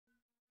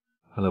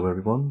Hello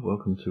everyone,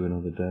 welcome to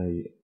another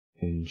day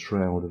in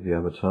Shroud of the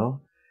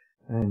Avatar,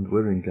 and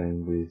we're in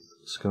game with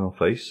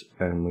Scarface,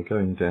 and we're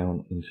going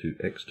down into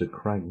Etceter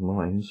Crag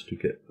Mines to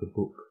get the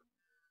book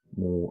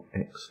more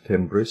Ex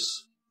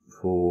Tenebris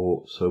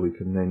so we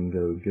can then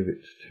go and give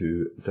it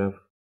to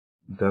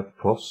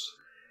Davropos,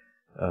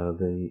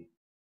 the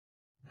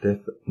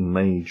Death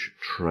Mage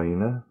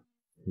trainer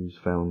who's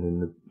found in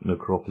the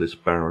Necropolis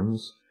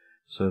Barens,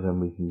 so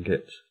then we can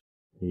get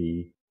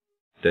the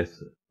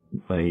Death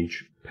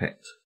Mage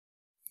pet.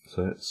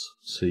 So let's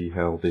see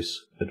how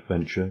this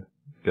adventure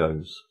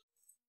goes.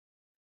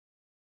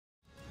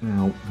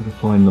 Now, I'm going to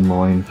find the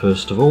mine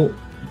first of all.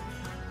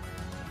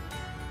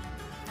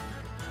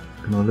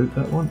 Can I loot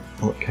that one?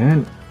 Oh, I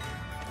can.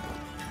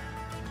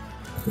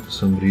 I think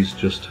somebody's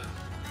just...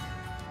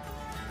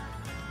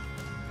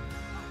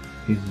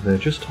 they're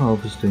just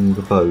harvesting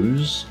the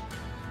bows.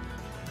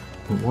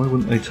 But why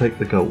wouldn't they take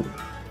the gold?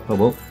 Oh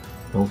well,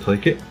 I'll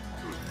take it.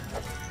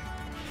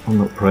 I'm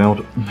not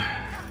proud.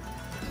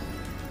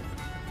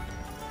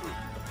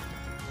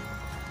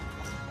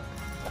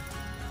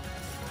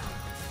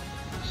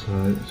 So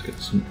let's get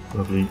some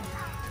lovely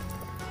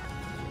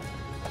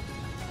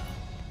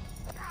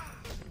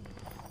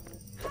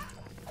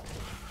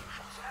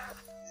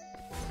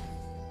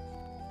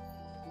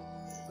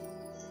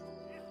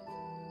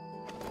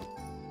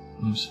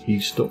nice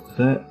e-stock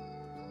there,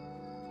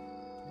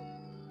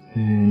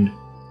 and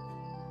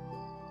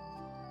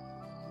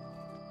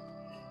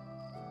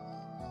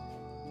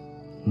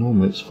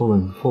normally it's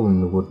following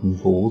the wooden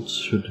boards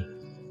should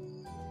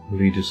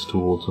lead us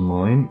towards a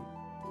mine.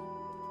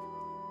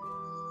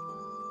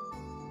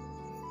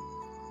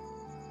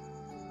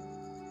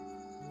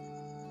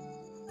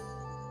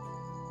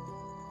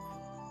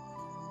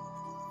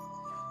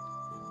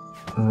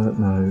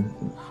 No,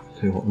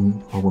 tell you what,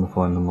 I want to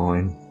find the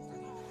mine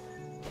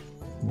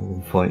more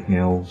than fighting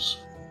elves.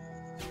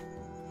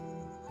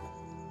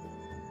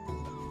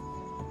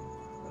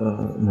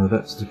 No,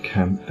 that's the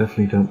camp.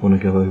 Definitely don't want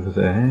to go over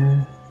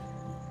there.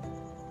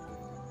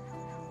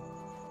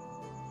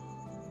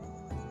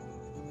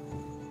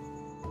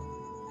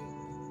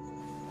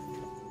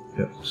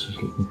 Yep, this is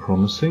looking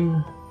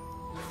promising.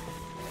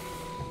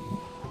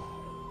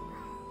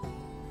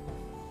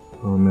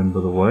 I'll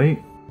remember the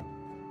way.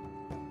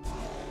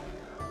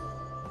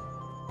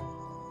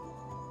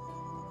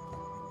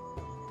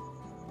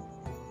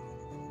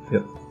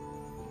 Yep.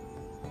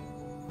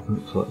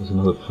 Looks like there's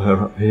another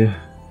player up here.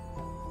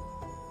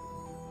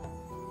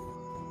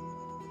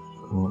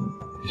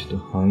 Mr.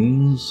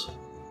 Hines.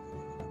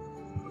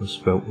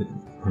 If I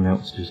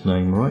pronounced his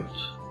name right.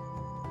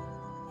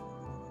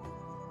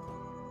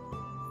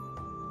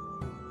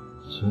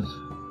 So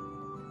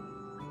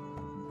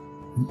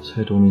let's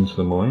head on into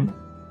the mine.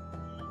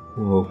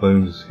 All our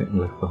bones is getting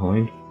left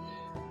behind.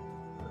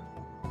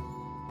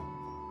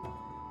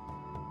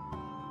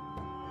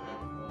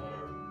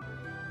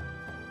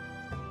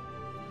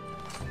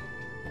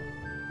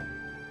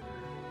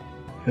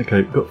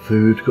 Okay, got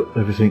food, got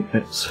everything,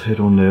 let's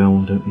head on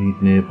down, don't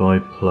need nearby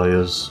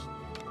players.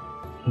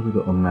 Have we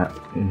got a map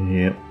in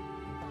here?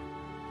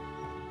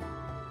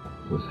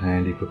 It's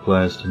handy for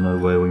players to know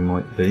where we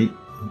might be.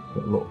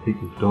 Got a lot of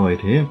people have died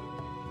here.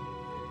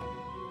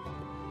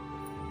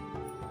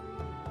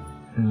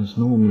 There's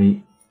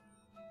normally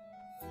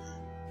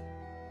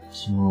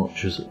some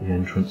archers at the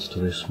entrance to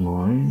this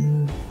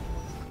mine.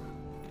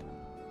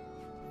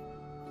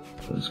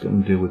 Let's go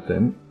and deal with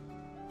them.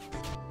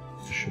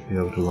 Should be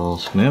able to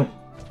last now.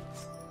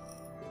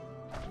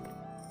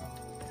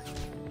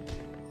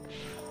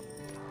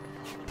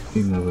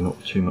 Even though we're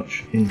not too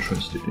much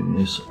interested in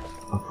this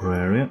upper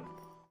area.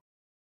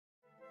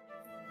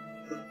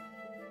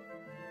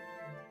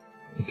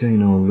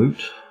 Again, our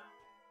loot.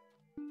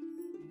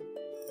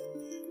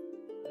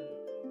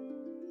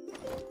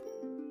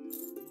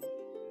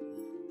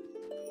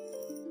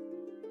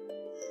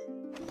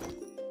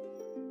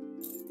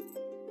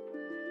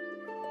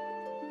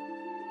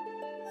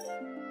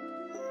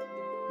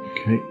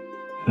 Okay,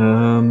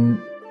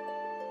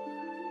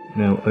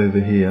 now over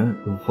here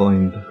we'll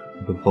find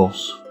the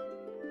boss,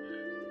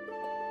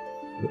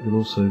 but we'll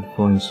also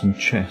find some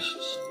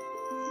chests.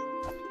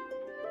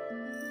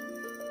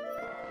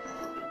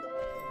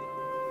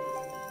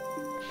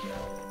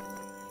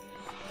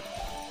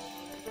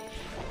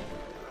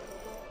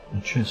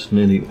 The chests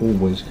nearly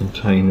always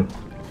contain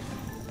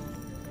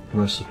a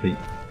recipe.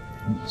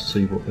 Let's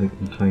see what they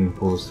contain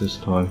for us this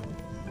time.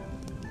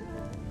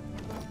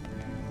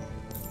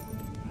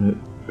 Nope,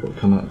 got to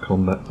come out of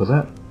combat for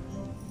that.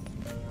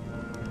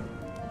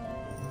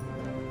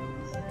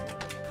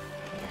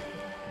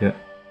 Yeah,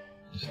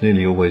 it's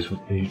nearly always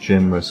with these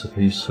gem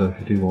recipes, so if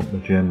you do want the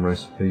gem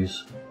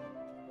recipes,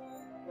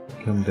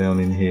 come down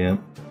in here.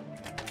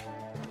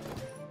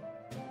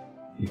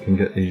 You can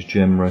get these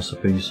gem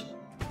recipes.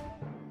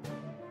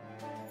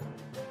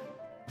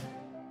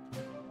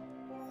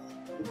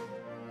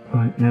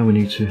 Right, now we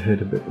need to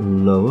head a bit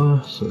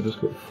lower, so I've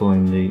just got to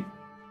find the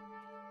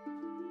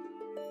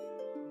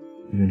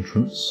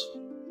entrance.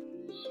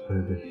 It's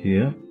over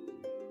here.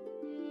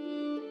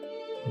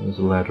 There's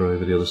a ladder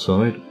over the other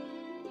side.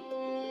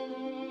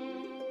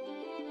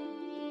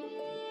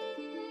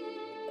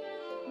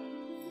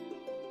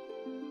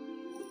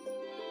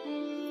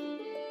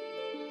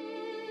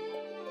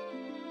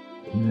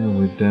 Now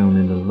we're down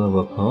in the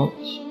lower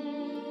parts.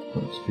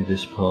 Must be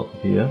this part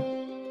here.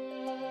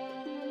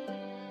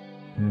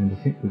 And I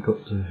think we've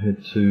got to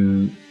head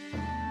to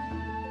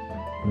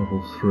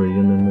level 3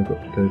 and then we've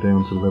got to go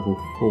down to level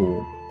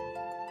 4.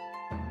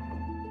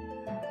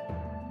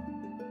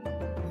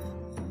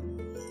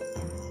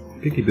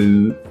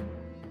 Peekaboo!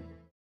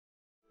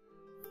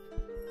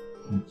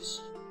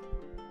 Let's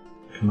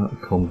come out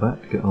of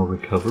combat, get our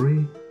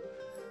recovery,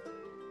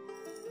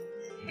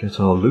 get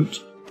our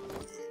loot.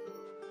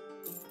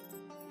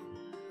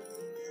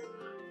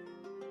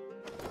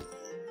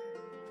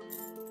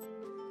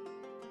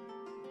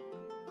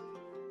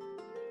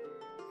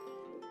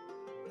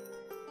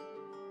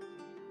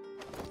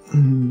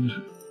 And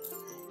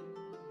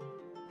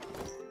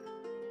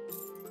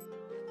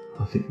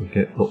I think we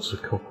get lots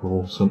of copper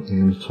or something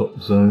in the top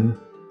zone.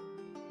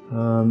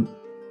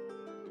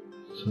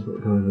 So we've got to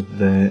go over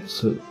there,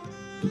 so it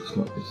looks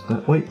like it's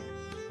that way.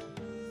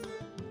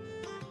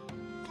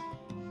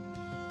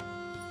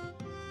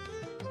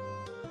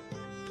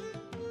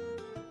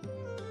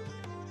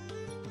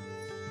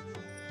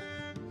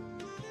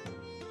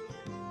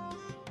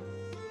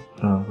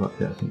 Ah, right,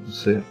 yeah, I think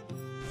that's it.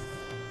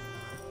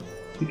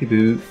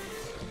 Peekaboo.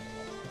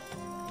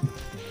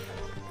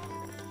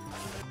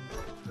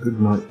 Good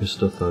night,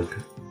 Mr. Thug.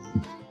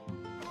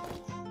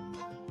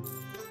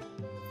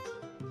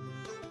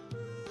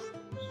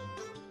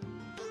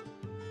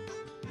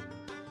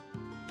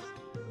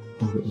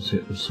 Oh, that's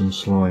it, there's some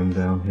slime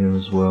down here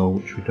as well,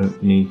 which we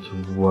don't need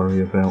to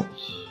worry about.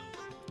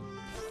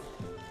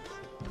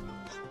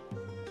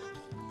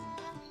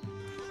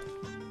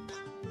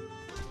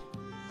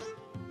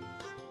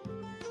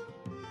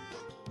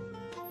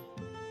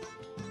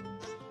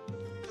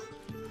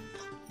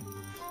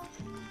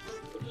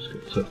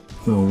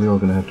 Well, we are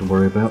going to have to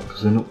worry about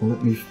because they're not going to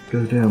let me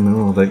go down there,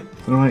 are they?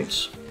 Alright,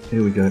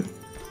 here we go.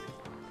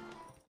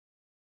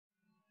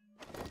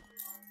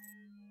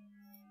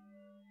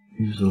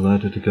 Use the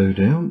ladder to go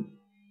down.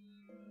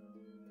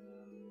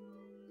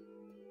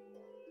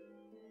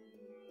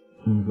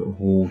 And we've got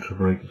a wall to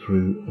break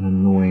through, an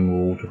annoying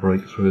wall to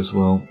break through as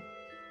well.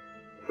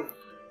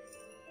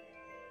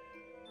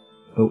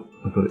 Oh,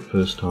 I got it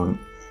first time.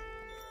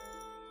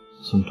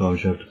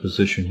 Sometimes you have to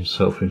position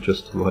yourself in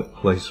just the right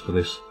place for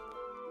this.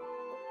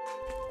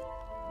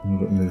 And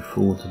we've got to move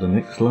forward to the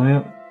next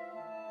layer.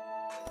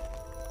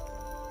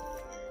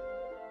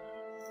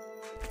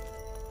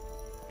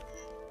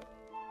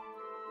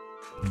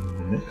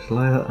 And the next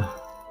layer.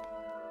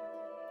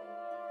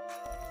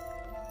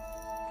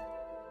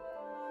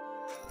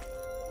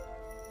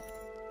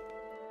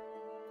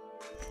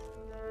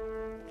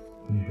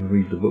 If you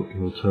read the book, it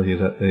will tell you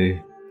that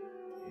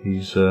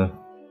he's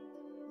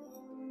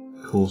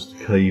caused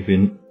the cave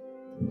in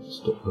and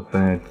stop the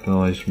bad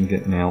guys from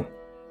getting out.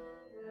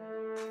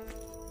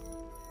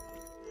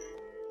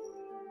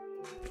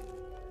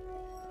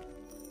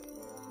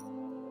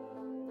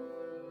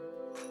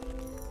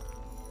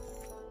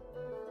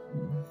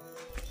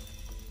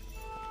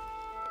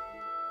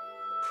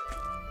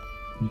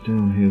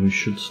 Down here we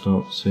should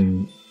start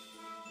seeing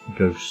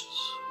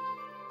ghosts.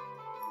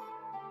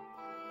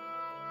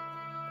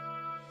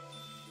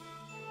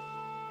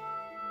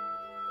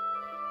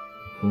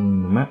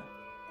 Following the map,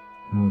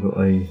 and I've got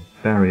a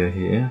barrier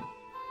here.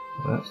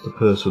 That's the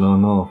person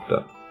I'm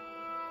after.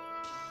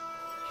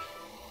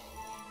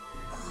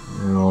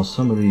 There are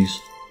some of these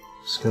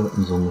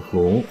skeletons on the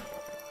floor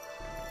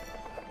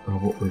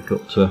of what we've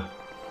got to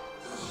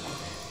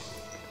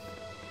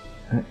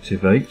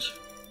activate.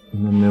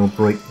 And then they'll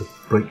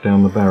break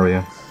down the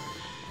barrier.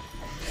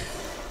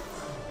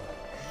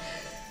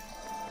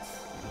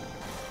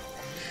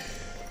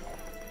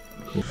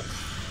 Cool.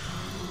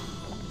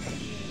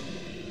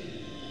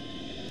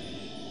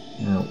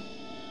 Now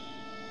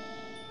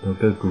they'll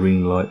go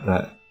green like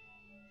that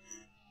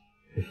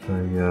if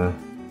they are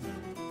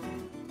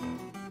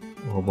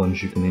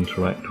ones you can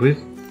interact with,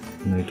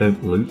 and they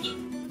don't loot.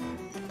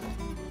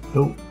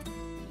 Oh,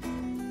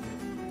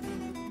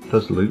 it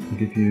does loot and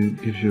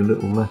gives you a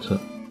little letter.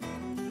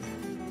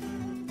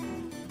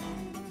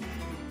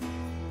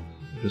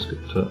 Just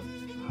got to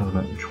find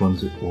out which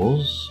ones it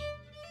was.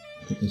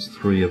 I think there's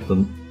 3 of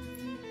them.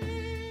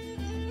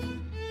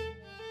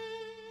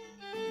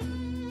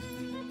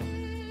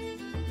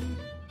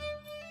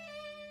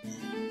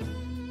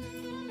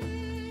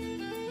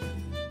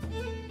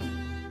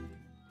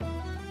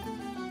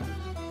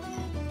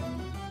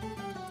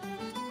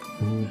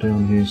 All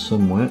down here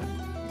somewhere.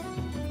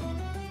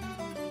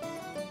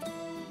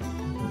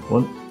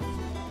 One.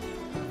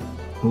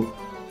 Oh,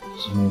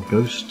 some more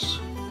ghosts.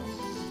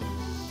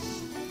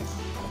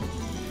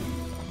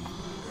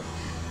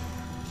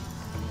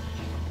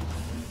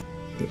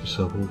 Get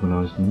yourself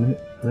organised in a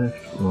minute.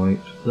 Left,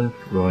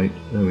 right,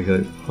 there we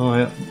go.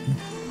 Fire.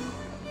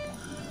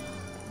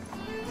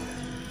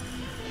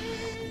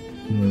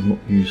 No, not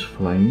use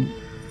flame.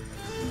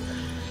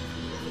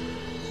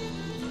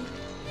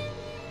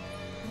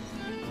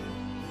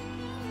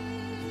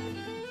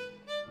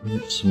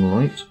 Get some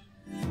light.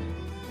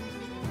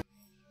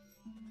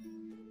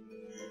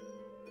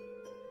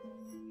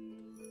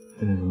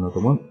 There's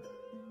another one.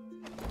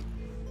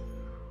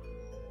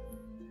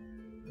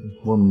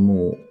 There's one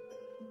more.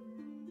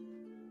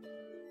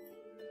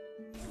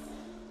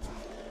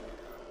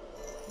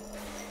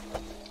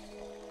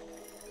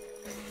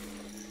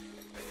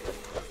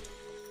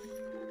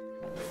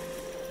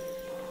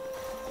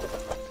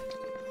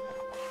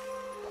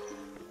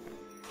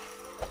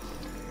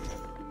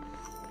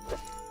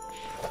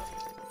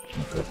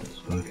 Okay,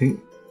 that's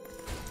working.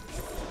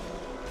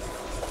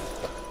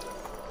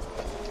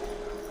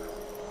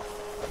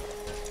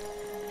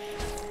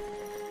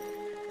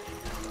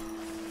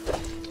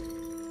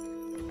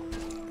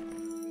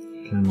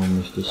 Come on,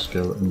 Mr.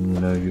 Skeleton, you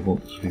know you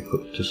want to be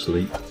put to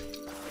sleep.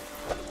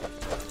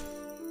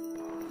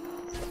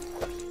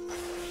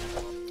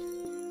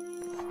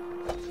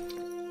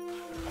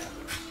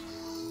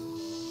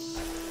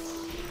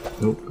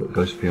 Oh, got a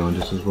ghost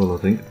behind us as well, I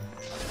think.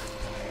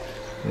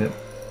 Yep.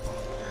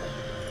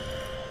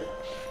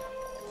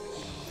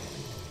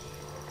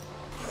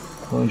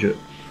 Find you.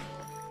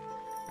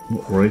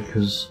 Not worried,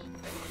 because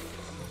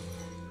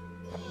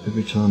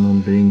every time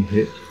I'm being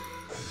hit,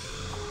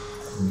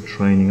 I'm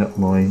training up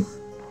my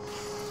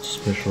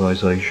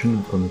specialisation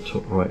up on the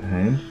top right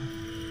hand.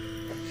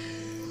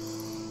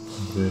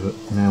 We're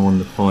now on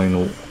the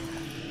final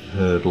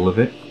hurdle of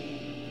it.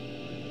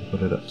 I've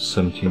got it up to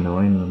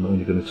 79 and I'm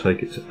only going to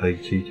take it to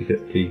 80 to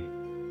get the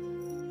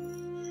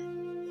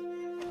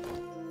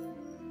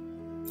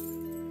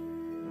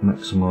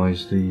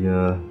maximise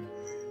the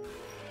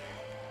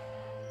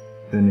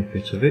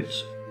benefit of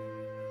it.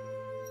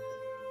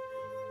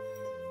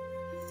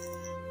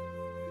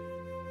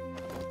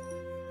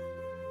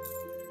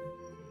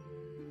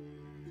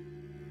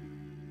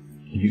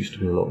 There used to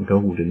be a lot of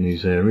gold in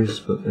these areas,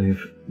 but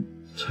they've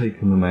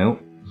taken them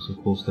out, because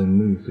of course they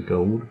moved the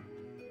gold.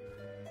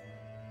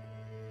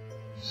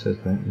 It says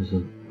that there's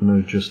a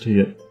node just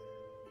here.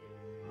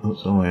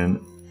 That's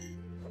iron.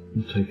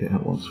 We'll take it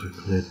out once we've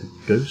cleared the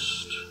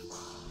ghost.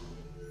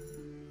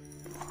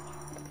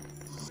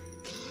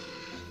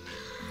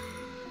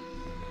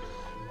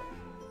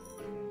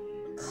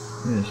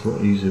 Yeah, it's a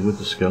lot easier with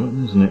the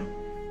skeleton, isn't it?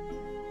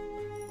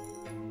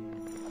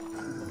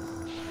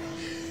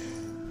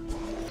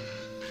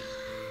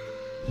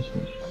 This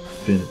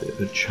one's been a bit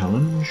of a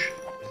challenge.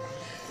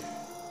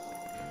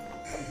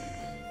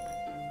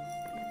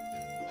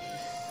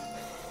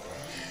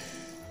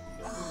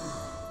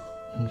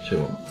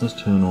 So let's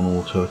turn on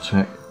auto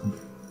attack.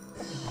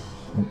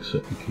 Make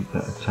certain you keep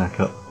that attack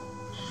up.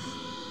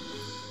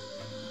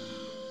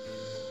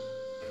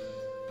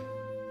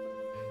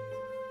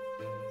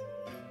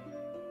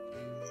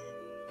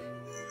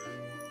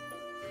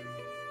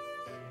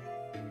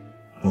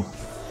 Oh,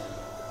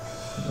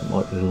 that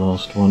might be the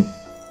last one.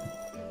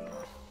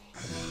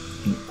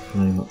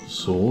 Flame up the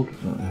sword,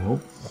 that'll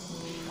help.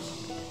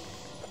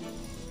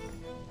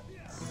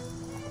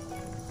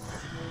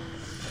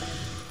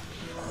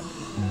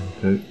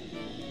 There we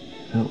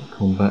go. Out of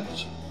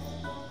combat.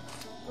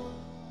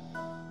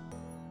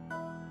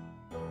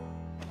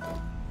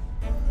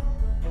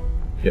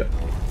 Yep.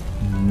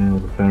 And now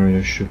the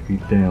barrier should be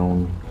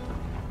down.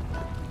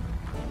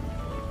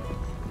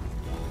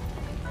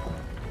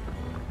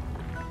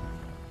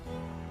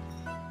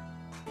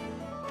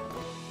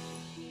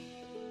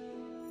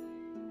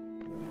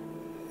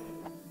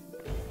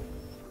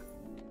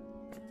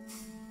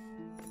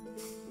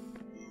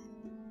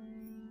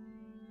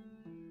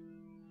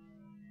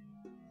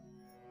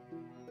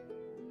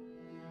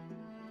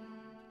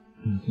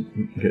 I think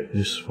we can get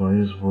this way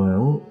as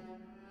well.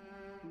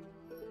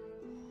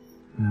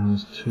 Now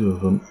there's two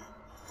of them.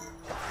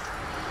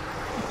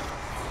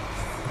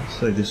 Let's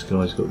say this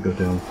guy's got to go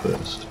down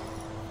first.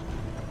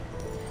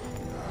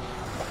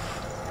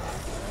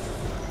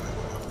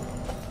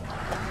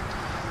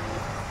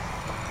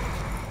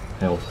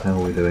 Health, how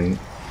are we doing?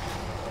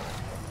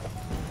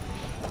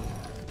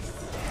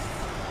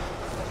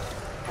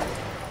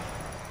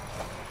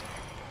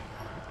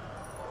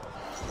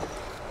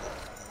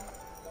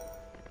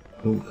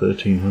 Oh,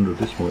 1300,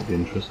 this might be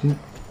interesting.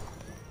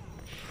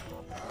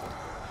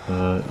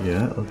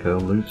 Yeah, okay,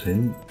 I'll loot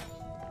him.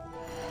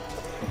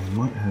 I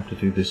might have to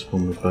do this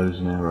one with bows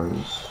and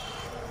arrows.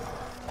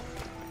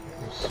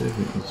 Let's see if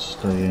we can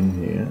stay in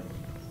here.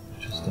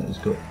 Just that he's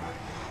got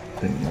a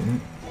thing on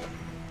it.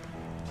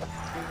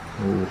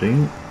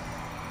 Holding.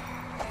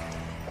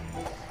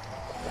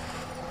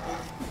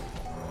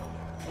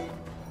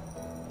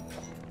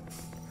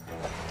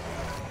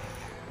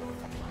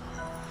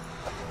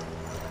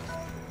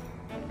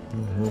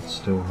 Health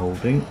still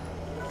holding.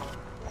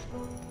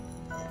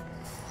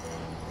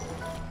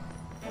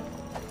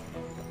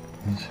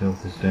 His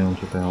health is down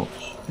to about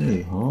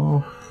nearly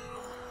half.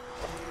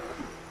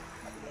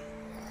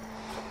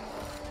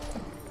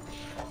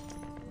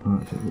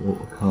 I think we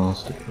ought to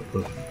cast a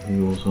couple of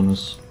heals on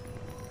us.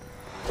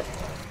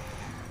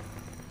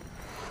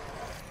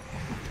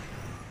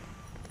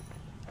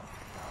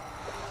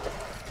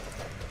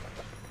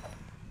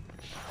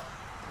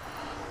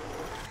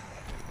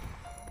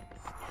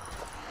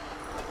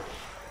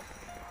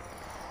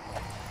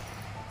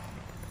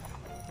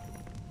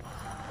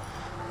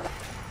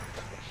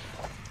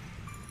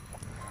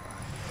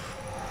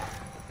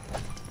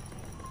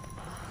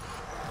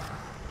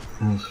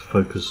 How's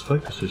focus?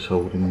 Focus is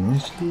holding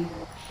nicely.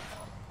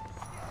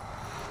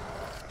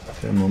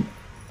 Come on.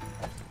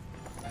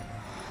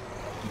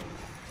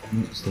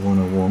 That's the one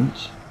I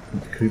want.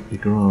 That Coupe de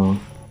Gras.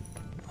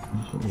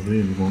 That's what I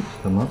really want to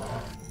come up.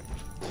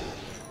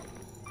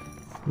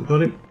 We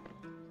got him.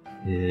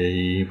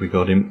 Yay, we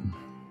got him.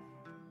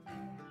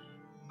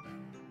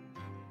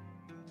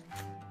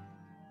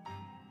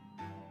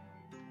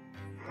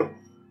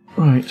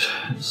 Right,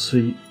 let's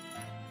see.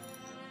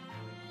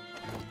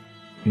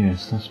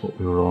 Yes, that's what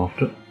we were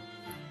after.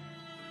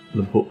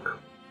 The book.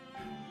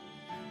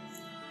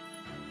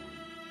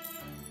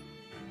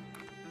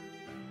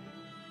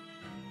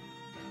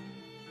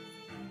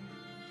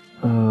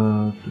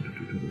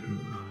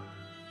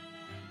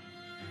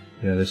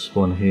 Yeah, this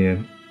one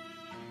here,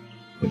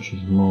 which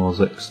is Mars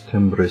Ex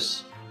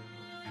Tenebris.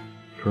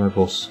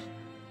 Davropos,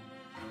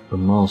 the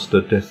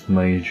Master Death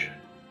Mage,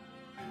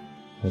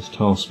 has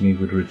tasked me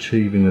with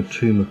retrieving a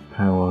tomb of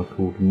power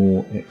called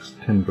Ex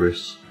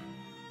Tenebris.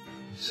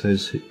 He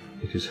says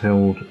it is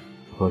held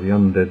by the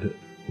undead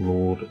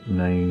Lord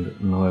named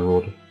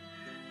Nyrond,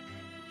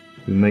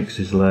 who makes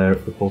his lair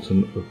at the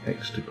bottom of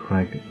Etceter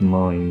Crag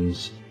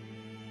Mines.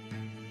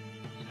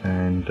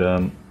 And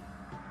the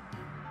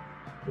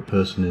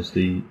person is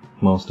the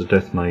Master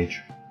Death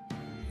Mage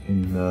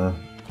in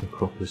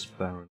Necropolis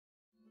Barens.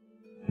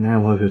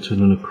 Now over to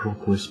the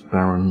Necropolis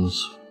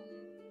Barens.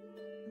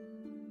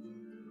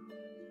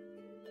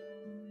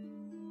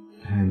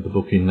 And the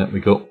book in that we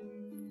got.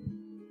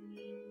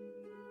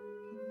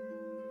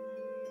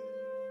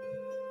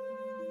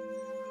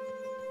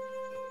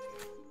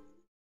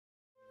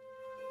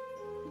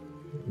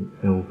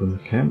 Elven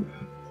camp.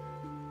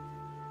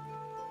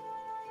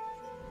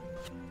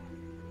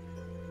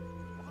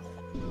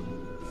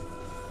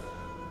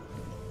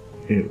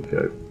 Here we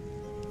go.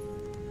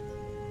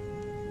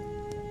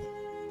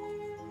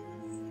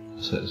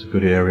 So it's a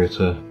good area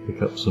to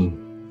pick up some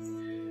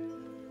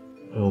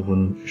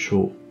elven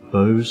short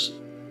bows.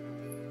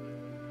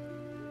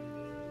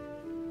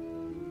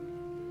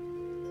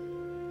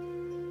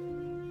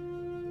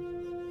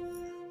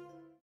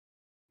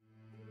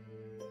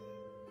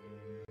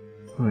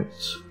 Right.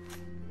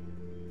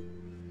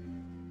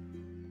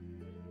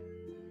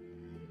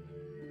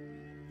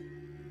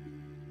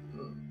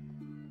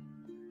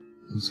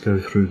 Let's go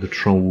through the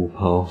troll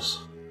pass.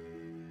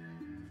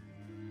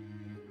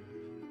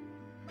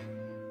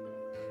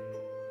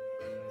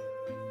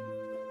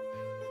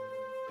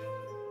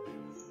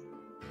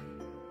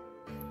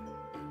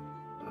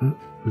 Up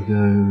we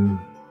go.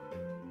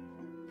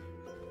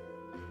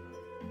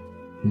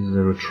 Is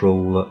there a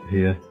troll up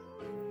here?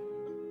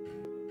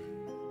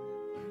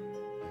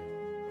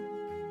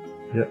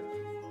 Yep.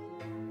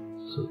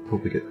 So I'll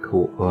probably get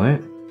caught by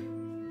it.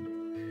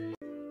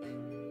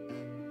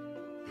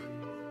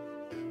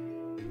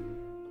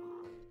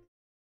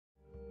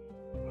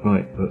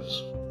 Right, but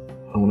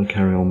I want to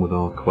carry on with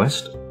our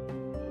quest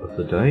of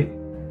the day.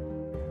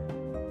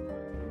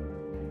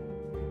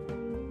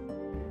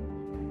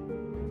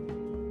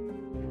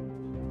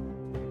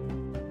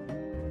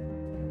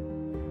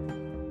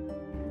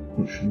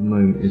 Which at the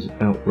moment is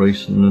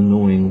outracing an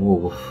annoying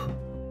wolf.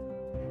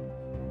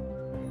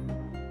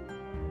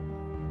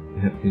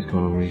 Yep, he's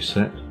gone on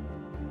reset.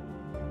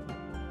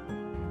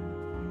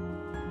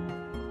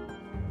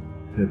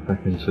 Head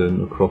back into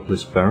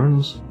Necropolis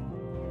Barens.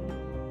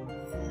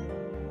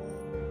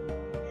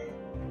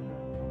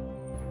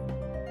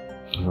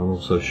 And I'll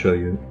also show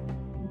you,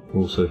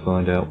 also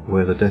find out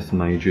where the Death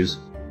Mage is.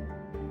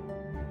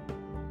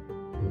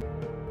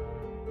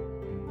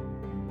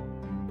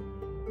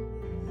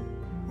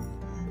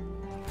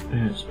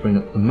 Let's bring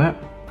up the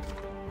map,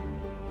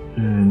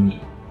 and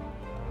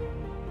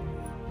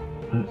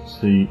that's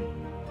the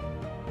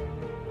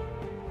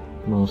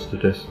Master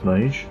Death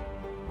Mage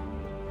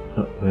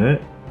up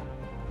there.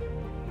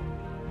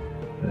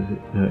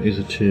 It is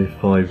a tier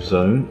 5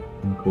 zone,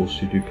 and of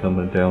course you do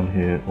come down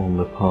here on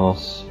the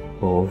path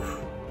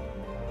of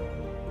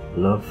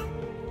love.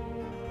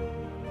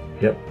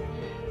 Yep,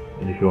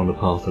 and if you're on the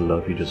path of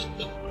love you just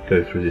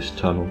go through this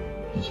tunnel.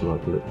 It's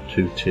like a little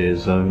 2-tier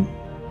zone.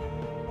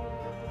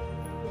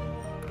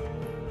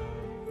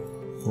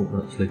 Oh,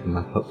 let's leave the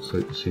map up so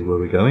you can see where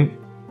we're going.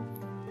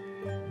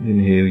 In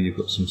here you've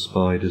got some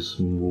spiders,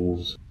 some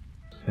wolves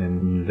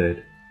and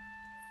undead.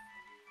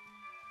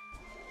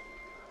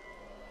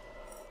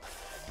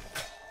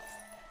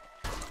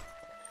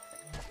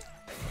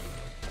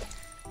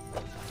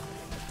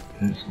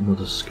 There's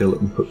another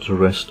skeleton put to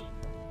rest.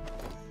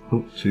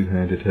 Oh,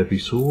 two-handed heavy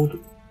sword.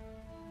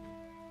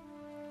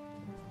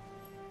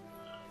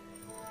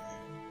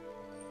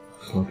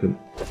 Looks like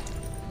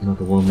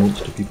another one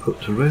wants to be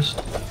put to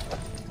rest.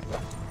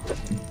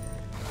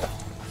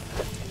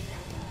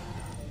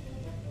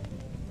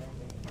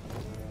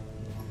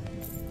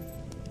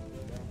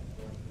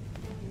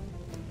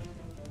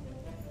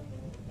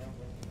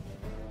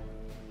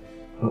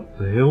 Up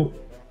the hill.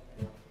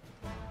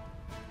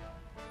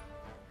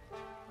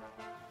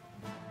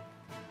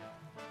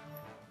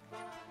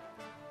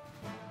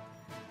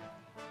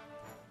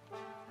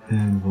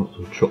 And what,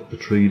 we'll chop the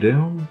tree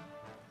down.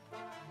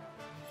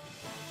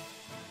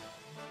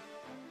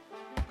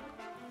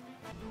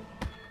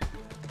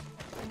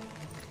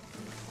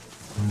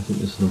 I think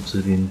there's an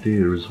obsidian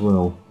deer as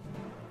well.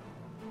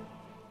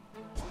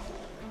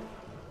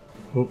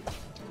 Oh,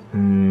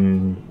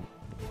 and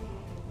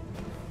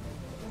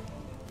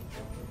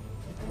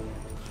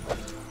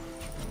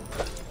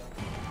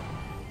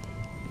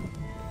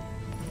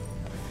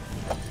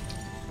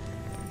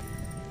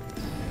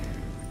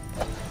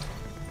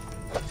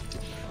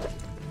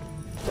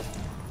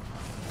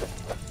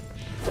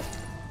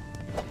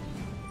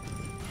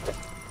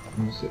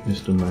that's it,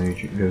 Mr.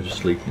 Mage, you can go to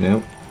sleep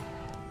now.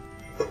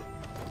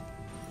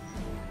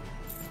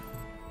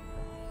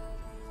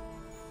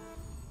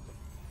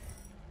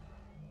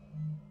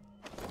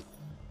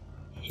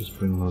 Just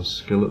bring my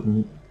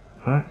skeleton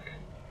back.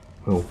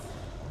 Oh,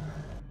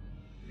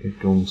 it's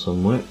gone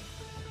somewhere.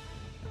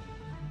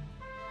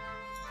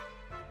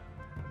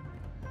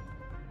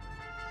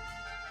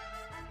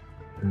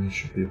 There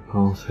should be a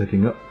path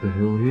heading up the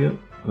hill here.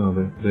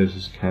 Oh, there's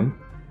his camp.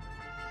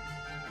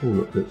 Oh,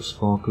 look at the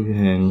sparkly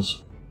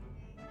hands.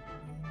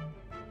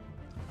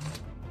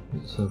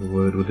 Let's have a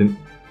word with him.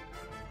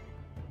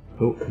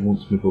 Oh, he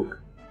wants my book.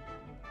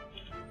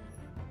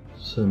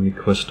 So many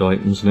quest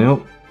items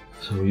now.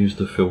 So we'll use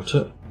the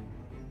filter.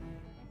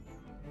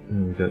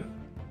 There we go.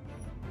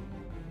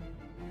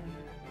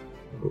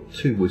 I've got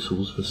 2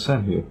 whistles for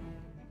Samuel.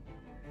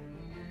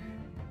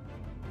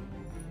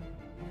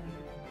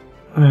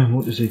 And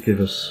what does he give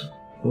us?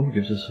 Well, he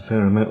gives us a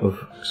fair amount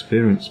of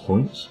experience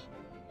points.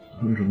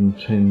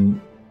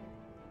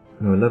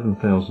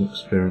 11,000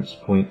 experience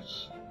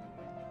points.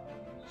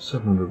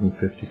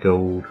 750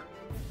 gold.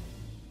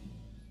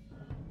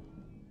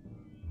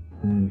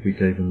 And we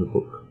gave him the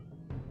book.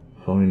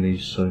 Finally,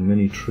 so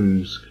many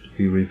truths to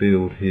be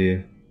revealed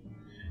here.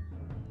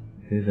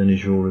 Here then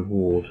is your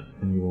reward,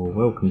 and you are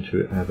welcome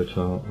to it,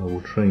 Avatar. I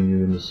will train you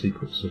in the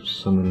secrets of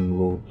summoning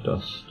Lord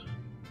Dust.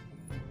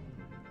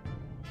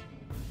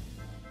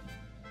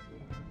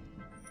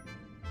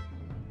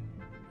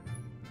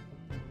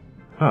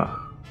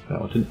 Ah,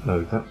 now I didn't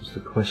know that was the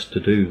quest to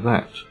do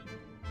that.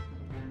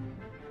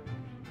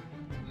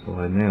 So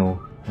I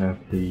now have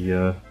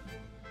the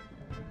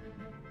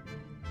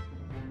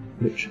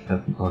Lich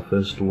at my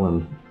first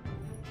one.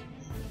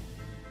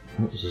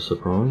 That was a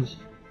surprise.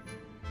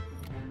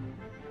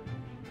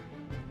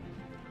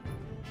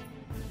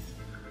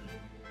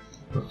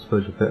 I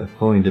suppose we better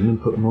find him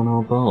and put him on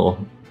our bar.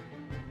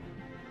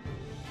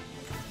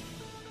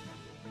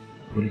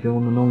 Will he go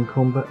on the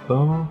non-combat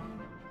bar?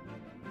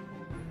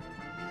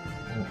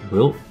 That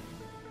will.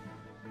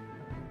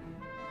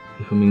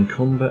 If I'm in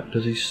combat,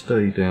 does he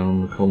stay down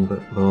on the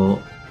combat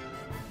bar?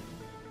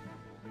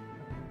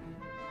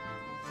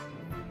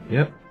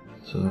 Yep,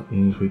 so that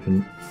means we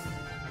can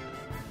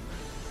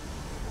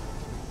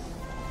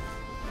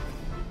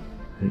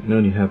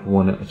only have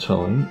one at a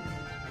time.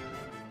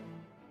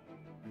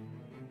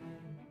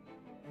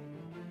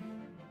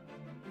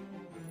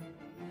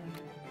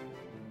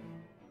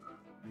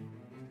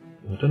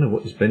 I don't know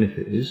what his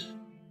benefit is.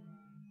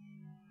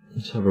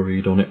 Let's have a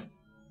read on it.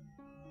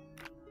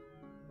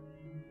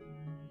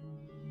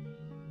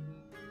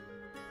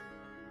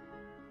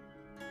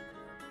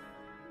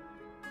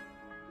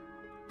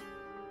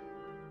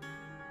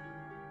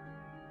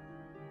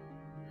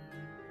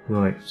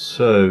 Right,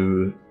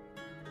 so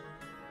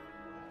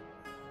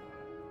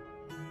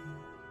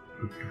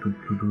I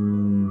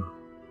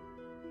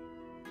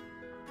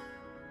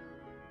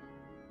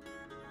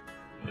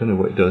don't know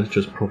what it does,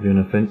 just probably an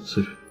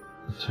offensive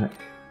attack.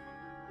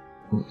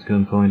 Let's go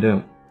and find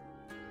out.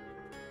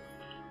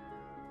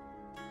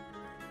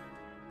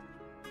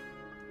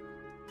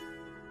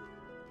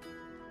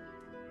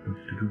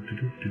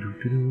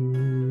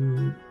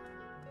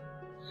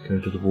 Let's go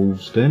to the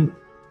wolves den.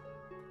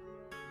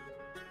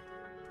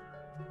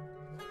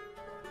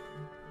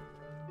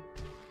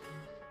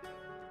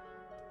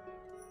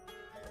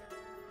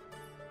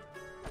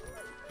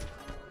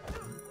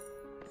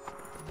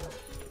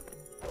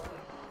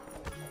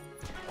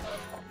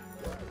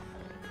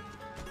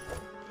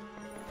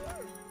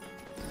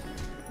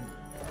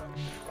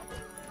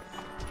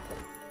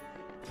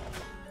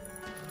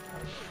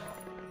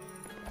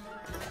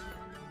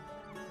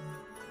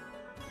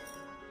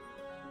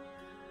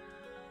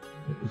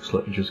 Looks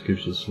like it just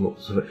gives us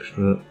lots of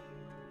extra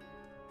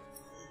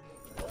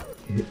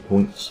hit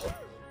points.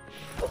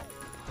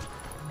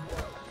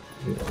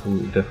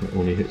 It definitely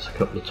only hits a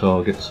couple of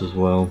targets as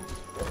well.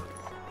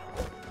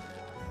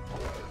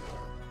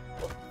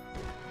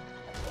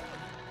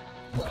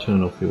 Let's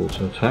turn off the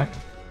auto attack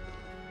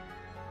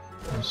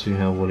and see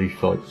how well he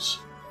fights.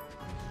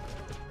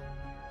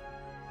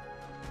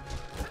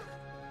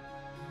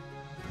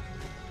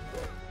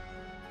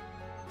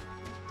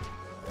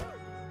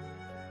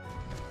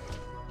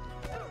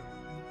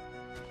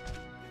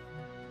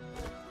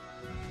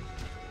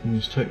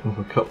 He's taken off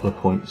a couple of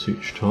points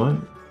each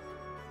time.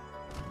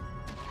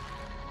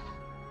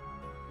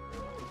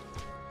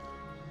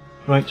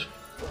 Right,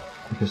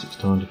 I guess it's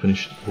time to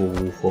finish the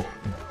wolf off.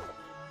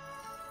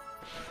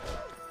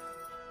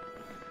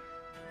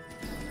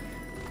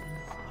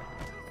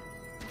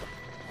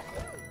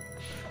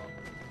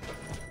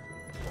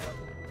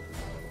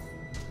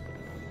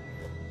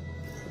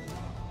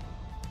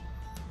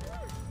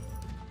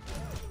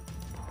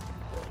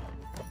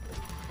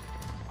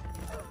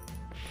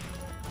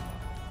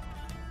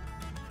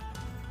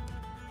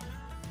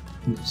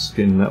 Let's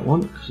skin that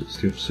one because it's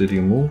the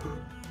obsidian wolf.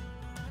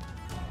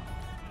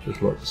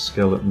 Just like the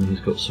skeleton, he's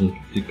got some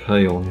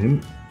decay on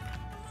him.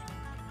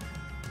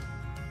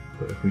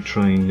 But if we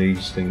train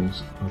these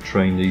things, I'll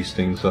train these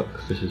things up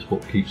because this is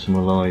what keeps them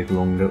alive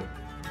longer.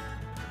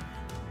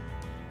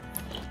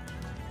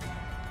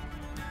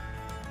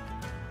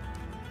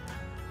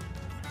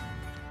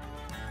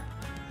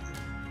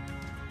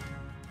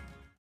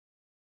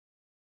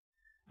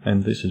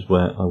 And this is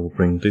where I will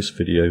bring this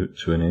video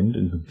to an end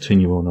and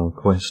continue on our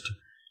quest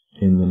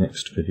in the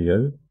next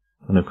video.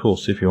 And of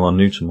course, if you are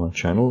new to my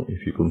channel,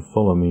 if you can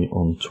follow me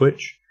on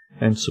Twitch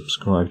and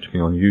subscribe to me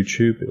on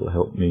YouTube, it will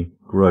help me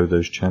grow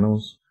those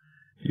channels.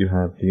 You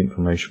have the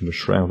information for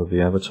Shroud of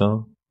the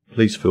Avatar.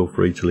 Please feel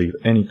free to leave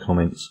any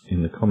comments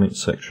in the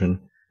comments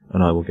section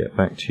and I will get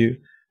back to you.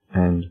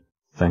 And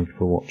thank you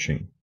for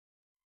watching.